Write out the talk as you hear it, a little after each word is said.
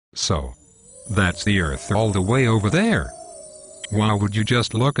So, that's the Earth all the way over there. Wow, would you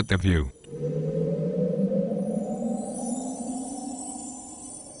just look at the view?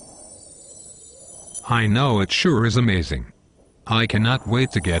 I know, it sure is amazing. I cannot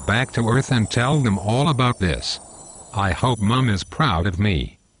wait to get back to Earth and tell them all about this. I hope Mom is proud of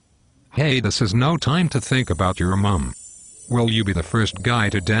me. Hey, this is no time to think about your mom. Will you be the first guy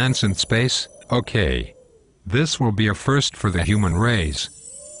to dance in space? Okay. This will be a first for the human race.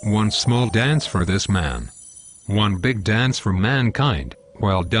 One small dance for this man. One big dance for mankind.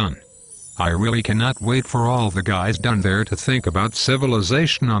 Well done. I really cannot wait for all the guys down there to think about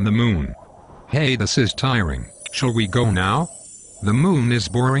civilization on the moon. Hey, this is tiring. Shall we go now? The moon is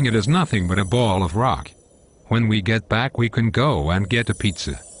boring, it is nothing but a ball of rock. When we get back we can go and get a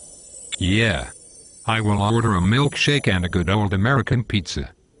pizza. Yeah. I will order a milkshake and a good old American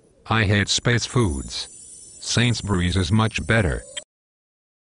pizza. I hate space foods. Sainsburries is much better.